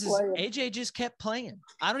is AJ just kept playing.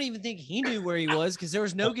 I don't even think he knew where he was because there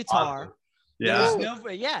was no guitar. Awesome.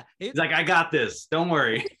 Yeah. He's like, I got this. Don't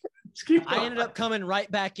worry. I ended up coming right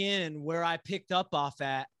back in where I picked up off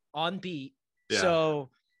at on beat. Yeah. So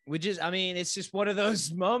it's just one of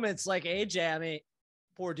those moments like AJ. I mean,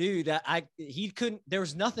 poor dude. He couldn't, there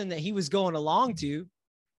was nothing that he was going along to.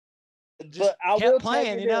 But I kept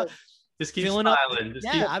playing, you know. Just keep filling smiling.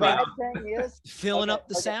 Filling up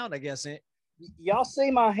the sound, I guess. Y'all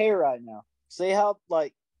see my hair right now? See how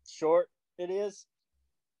like short it is?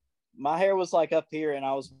 My hair was like up here, and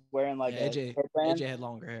I was wearing like a headband. AJ had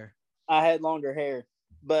longer hair. I had longer hair,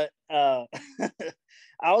 but I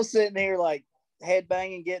was sitting here like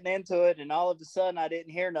headbanging, getting into it, and all of a sudden I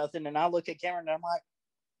didn't hear nothing, and I look at Cameron, and I'm like,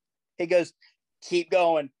 he goes, "Keep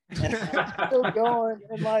going," and I'm still going,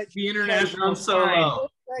 and like the international solo.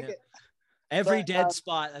 Every dead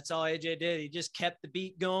spot. That's all AJ did. He just kept the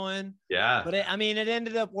beat going. Yeah. But it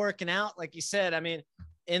ended up working out. Like you said, I mean,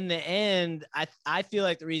 in the end, I feel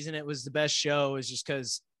like the reason it was the best show is just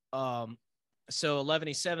because, so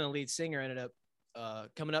 11-7, the lead singer, ended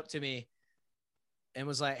up coming up to me and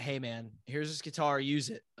was like, "Hey man, here's this guitar. Use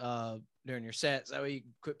it during your sets. That way you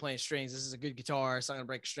can quit playing strings. This is a good guitar. It's not going to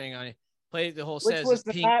break a string on you." Played it the whole set. Which was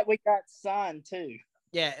the night we got signed too.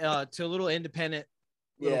 Yeah. To a little independent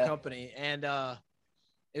company, and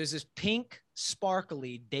it was this pink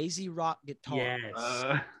sparkly Daisy Rock guitar.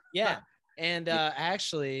 Yes. And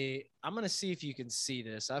actually, I'm gonna see if you can see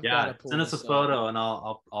this. I've got to pull send us a photo and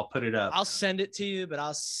I'll put it up. I'll send it to you, but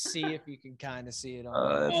I'll see if you can kind of see it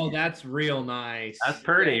on. That's real nice. That's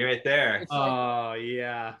pretty right there. Like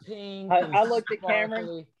yeah. Pink. I looked at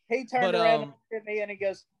Cameron. He turned around at me and he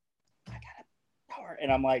goes, "I got a guitar,"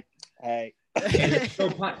 and I'm like, "Hey." That's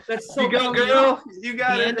so you go, girl. You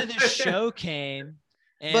got the it. end of the show came,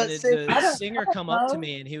 and the singer come up to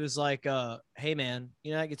me and he was like, "Hey man,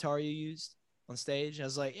 you know that guitar you used on stage?" I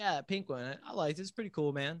was like, "Yeah, that pink one. I liked it. It's pretty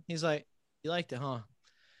cool, man." He's like, "You liked it, huh?"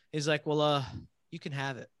 He's like, "Well, you can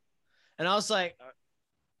have it." And I was like,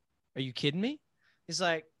 "Are you kidding me?" He's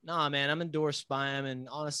like, "Nah, man, I'm endorsed by him, and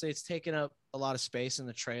honestly, it's taking up a lot of space in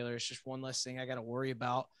the trailer. It's just one less thing I got to worry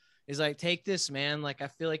about." He's like, "Take this, man. Like, I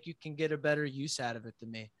feel like you can get a better use out of it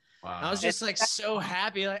than me." Wow. And I was just like so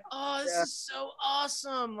happy, like, "Oh, this is so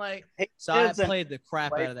awesome!" Like, so I played the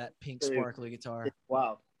crap out of that pink sparkly guitar.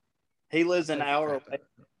 Wow, he lives an hour away.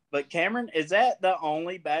 But Cameron, is that the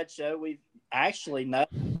only bad show we've actually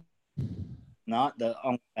not the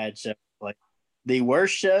only bad show? Like, the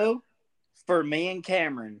worst show for me and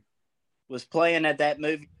Cameron was playing at that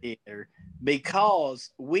movie theater,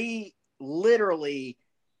 because we literally,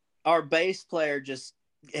 our bass player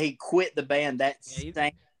he quit the band that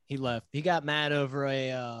same. He left. He got mad over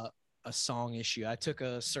a song issue. I took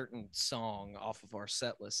a certain song off of our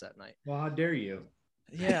set list that night. Well, how dare you?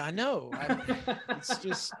 Yeah, I know. It's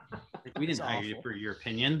just we didn't hire you for your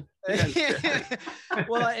opinion.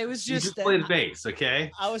 Well, it was You just play the bass,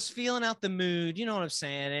 okay? I was feeling out the mood, you know what I'm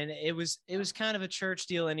saying, and it was kind of a church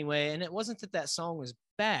deal anyway. And it wasn't that song was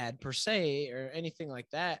bad per se or anything like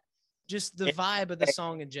that. Just the vibe of the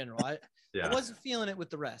song in general. I wasn't feeling it with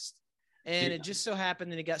the rest, and it just so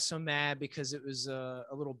happened that he got so mad because it was a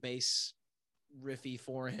little bass riffy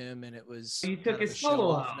for him, and it was you took his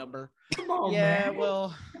solo solo number. Come on, yeah, man.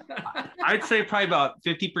 well, I'd say probably about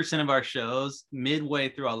 50% of our shows, midway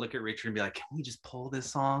through, I'll look at Richard and be like, "Can we just pull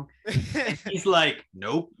this song?" He's like,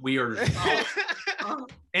 "Nope, we are."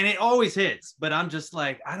 And it always hits, but I'm just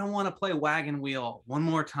like, I don't want to play Wagon Wheel one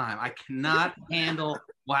more time. I cannot handle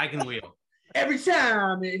Wagon Wheel. Every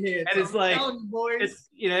time it hits, And it's like, boys. it's,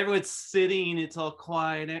 everyone's sitting, it's all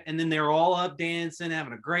quiet, and then they're all up dancing,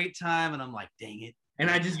 having a great time, and I'm like, dang it. And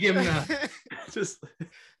I just give them just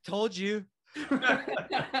told you.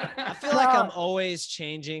 I feel like I'm always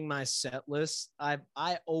changing my set list. I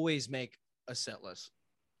always make a set list.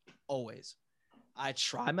 Always. I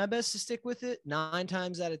try my best to stick with it. 9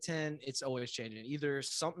 times out of 10, it's always changing. Either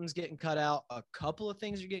something's getting cut out, a couple of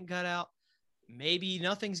things are getting cut out, maybe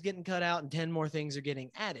nothing's getting cut out and 10 more things are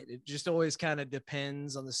getting added. It just always kind of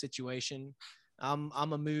depends on the situation. I'm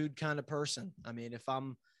a mood kind of person. I mean, if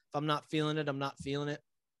I'm not feeling it, I'm not feeling it.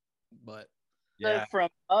 But so from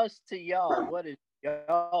us to y'all, what is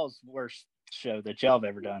y'all's worst show that y'all have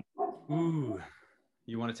ever done? Ooh,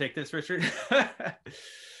 you want to take this, Richard?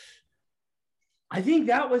 I think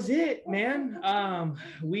that was it, man.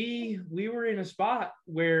 We were in a spot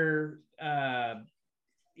where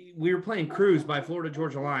we were playing Cruise by Florida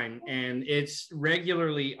Georgia Line, and it's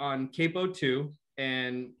regularly on Capo 2.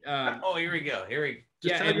 And oh, here we go.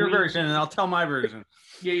 Just yeah, tell your version, and I'll tell my version.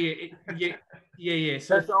 Yeah.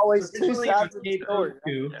 So there's always two sides of the story.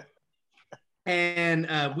 Right?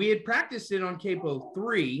 And we had practiced it on Capo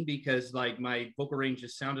 3 because like my vocal range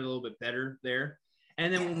just sounded a little bit better there.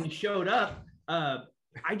 And then when we showed up,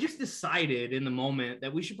 I just decided in the moment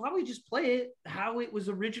that we should probably just play it how it was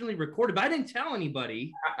originally recorded. But I didn't tell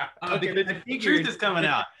anybody. Okay, the truth is coming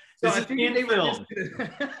out. So this I is figured they filmed.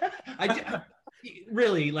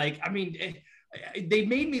 Really, like, I mean, they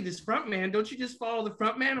made me this front man. Don't you just follow the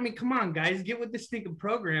front man? I mean, come on, guys, get with this stinking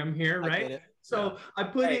program here, right? So I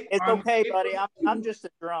put it. It's okay, buddy. I'm just a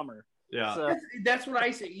drummer. Yeah, so. That's what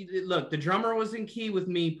I say. Look, the drummer was in key with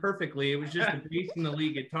me perfectly. It was just the bass and the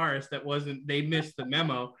lead guitarist that wasn't. They missed the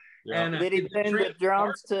memo. Yeah. And did he tune the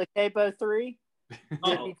drums to Capo 3?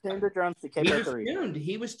 Did he tune the drums to Capo 3?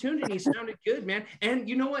 He was tuned and he sounded good, man. And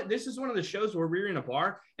you know what? This is one of the shows where we were in a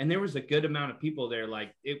bar and there was a good amount of people there.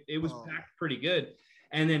 Like it was packed pretty good.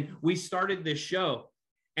 And then we started this show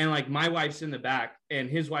and like my wife's in the back and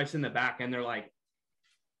his wife's in the back and they're like,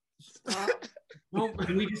 stop.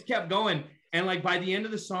 And we just kept going. And like by the end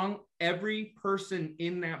of the song, every person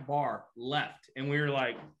in that bar left. And we were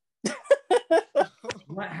like,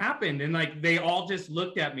 what happened? And like they all just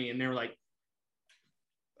looked at me and they were like,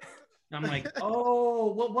 I'm like,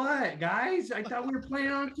 oh, what, guys? I thought we were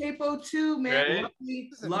playing on Capo 2, man.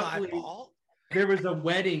 Right? Luckily, there was a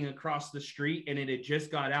wedding across the street and it had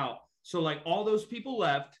just got out. So like all those people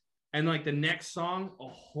left and like the next song, a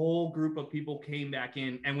whole group of people came back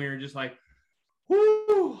in and we were just like,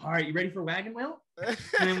 whoo, all right, you ready for Wagon Wheel?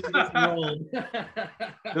 And then we just rolled.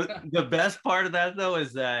 The best part of that though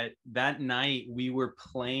is that night we were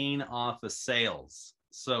playing off of sales.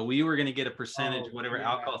 So we were going to get a percentage, whatever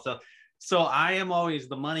alcohol sales. So I am always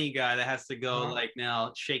the money guy that has to go like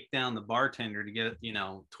now shake down the bartender to get,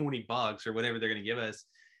 $20 or whatever they're going to give us.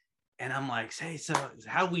 And I'm like, hey, so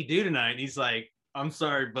how we do tonight? And he's like, I'm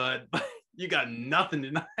sorry, bud, but you got nothing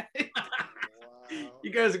tonight. Wow.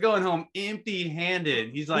 You guys are going home empty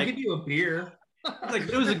handed. He's like, we'll give you a beer. Like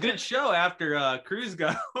it was a good show after Cruz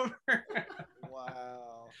got over.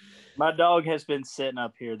 Wow. My dog has been sitting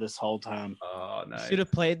up here this whole time. Oh, nice. Should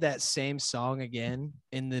have played that same song again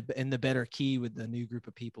in the better key with the new group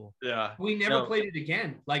of people. Yeah. We never played it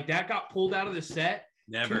again. Like that got pulled out of the set.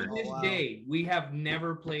 Never. To this day, we have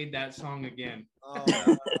never played that song again. Oh,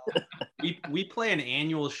 wow. we play an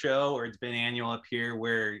annual show, or it's been annual up here,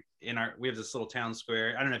 where we have this little town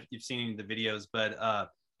square. I don't know if you've seen the videos, but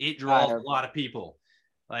it draws a lot of people.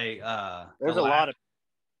 Like there's a lot of.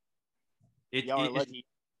 Y'all are lucky.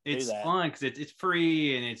 It's fun because it's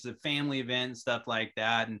free and it's a family event and stuff like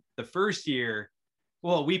that. And the first year,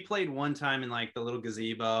 well, we played one time in like the little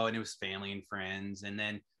gazebo and it was family and friends. And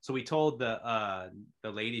then, so we told the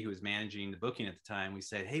lady who was managing the booking at the time, we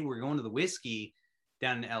said, hey, we're going to the whiskey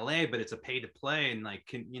down in LA, but it's a pay to play. And like,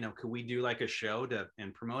 could we do like a show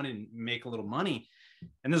and promote and make a little money?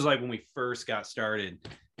 And this is like when we first got started.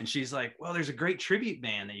 And she's like, well, there's a great tribute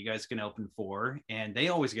band that you guys can open for, and they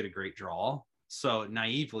always get a great draw. So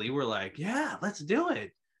naively, we're like, yeah, let's do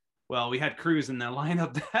it. Well, we had Cruz in the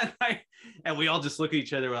lineup that night, and we all just look at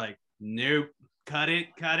each other. We're like, nope, cut it,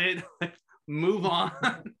 move on.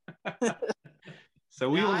 So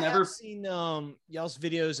we will never. I've seen y'all's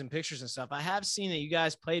videos and pictures and stuff. I have seen that you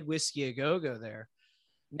guys played Whiskey A Go Go there.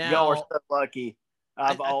 Now, y'all are so lucky.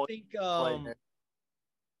 I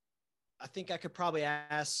think I could probably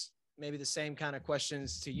ask maybe the same kind of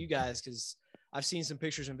questions to you guys, because I've seen some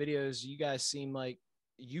pictures and videos. You guys seem like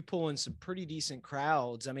you pull in some pretty decent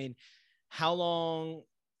crowds. I mean, how long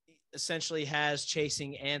essentially has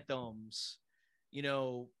Chasing Anthems,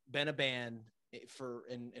 been a band for,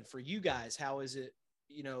 and for you guys? How is it,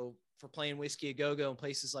 for playing Whiskey A Go Go and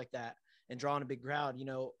places like that and drawing a big crowd?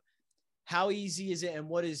 How easy is it, and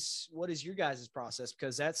what is your guys' process?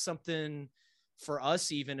 Because that's something for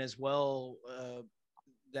us even as well,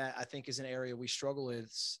 that I think is an area we struggle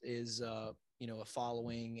with, is a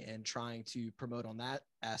following and trying to promote on that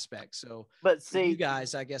aspect. So, but see, you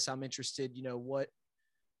guys, I guess I'm interested,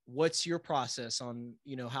 what's your process on,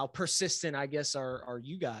 how persistent, I guess, are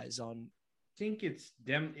you guys on? I think it's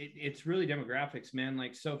really demographics, man.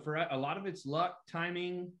 Like, so for a lot of it's luck,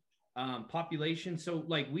 timing, population. So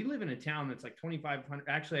like, we live in a town that's like 2,500,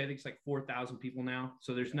 actually, I think it's like 4,000 people now.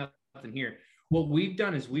 So there's nothing here. What we've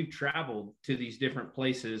done is we've traveled to these different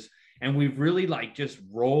places, and we've really like just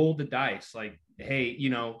rolled the dice. Like, hey,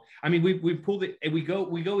 I mean, we pulled it, and we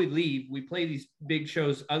leave, we play these big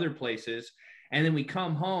shows other places, and then we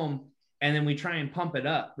come home, and then we try and pump it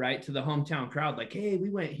up, right, to the hometown crowd. Like, hey, we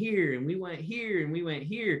went here, and we went here, and we went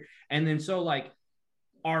here. And then so like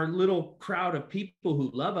our little crowd of people who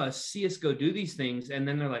love us see us go do these things, and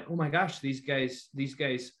then they're like, oh my gosh, these guys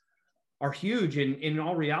are huge. And in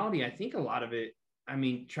all reality, I think a lot of it, I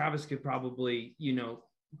mean, Travis could probably,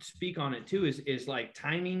 speak on it too, is like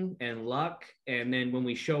timing and luck. And then when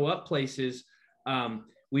we show up places,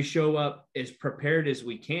 we show up as prepared as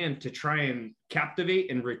we can to try and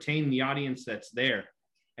captivate and retain the audience that's there.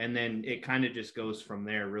 And then it kind of just goes from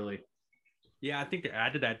there, really. Yeah, I think to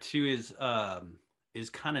add to that too is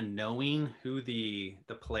kind of knowing who the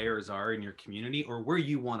players are in your community or where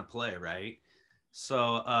you want to play, right?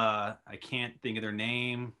 So I can't think of their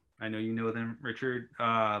name. I know you know them, Richard.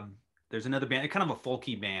 There's another band, kind of a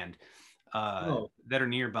folky band that are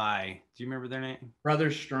nearby. Do you remember their name?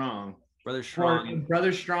 Brother Strong,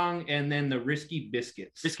 and then the Risky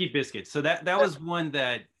Biscuits. Risky Biscuits. So that was one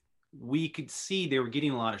that we could see they were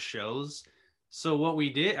getting a lot of shows. So what we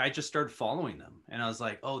did, I just started following them, and I was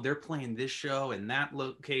like, oh, they're playing this show in that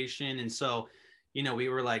location. And so, we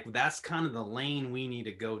were like, that's kind of the lane we need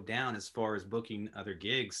to go down as far as booking other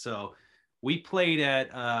gigs. So we played at,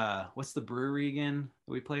 what's the brewery again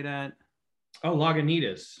we played at? Oh,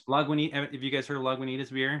 Lagunitas. Have you guys heard of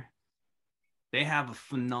Lagunitas beer? They have a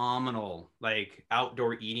phenomenal like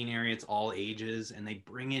outdoor eating area. It's all ages, and they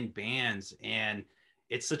bring in bands, and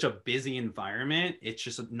it's such a busy environment. It's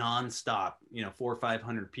just a nonstop, 400 or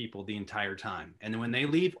 500 people the entire time. And then when they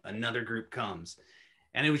leave, another group comes.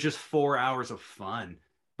 And it was just 4 hours of fun.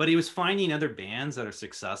 But he was finding other bands that are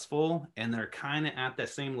successful and they're kind of at the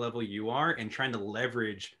same level you are and trying to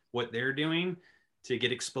leverage what they're doing to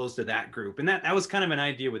get exposed to that group. And that was kind of an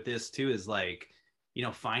idea with this too, is like,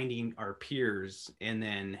 finding our peers and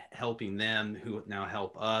then helping them who now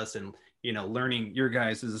help us, and, learning your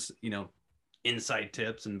guys's, inside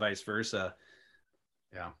tips and vice versa.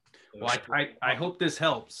 Yeah. Well, I hope this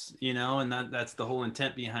helps, and that's the whole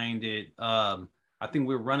intent behind it. I think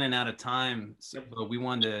we're running out of time, but we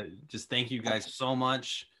wanted to just thank you guys so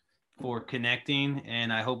much for connecting,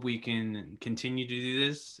 and I hope we can continue to do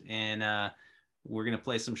this. And we're going to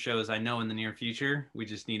play some shows, I know, in the near future. We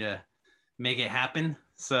just need to make it happen.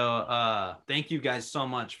 So thank you guys so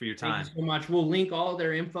much for your time. Thank you so much. We'll link all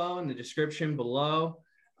their info in the description below.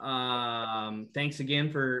 Thanks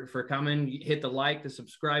again for coming. Hit the like, the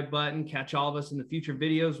subscribe button. Catch all of us in the future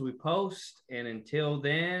videos we post. And until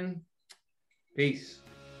then, peace.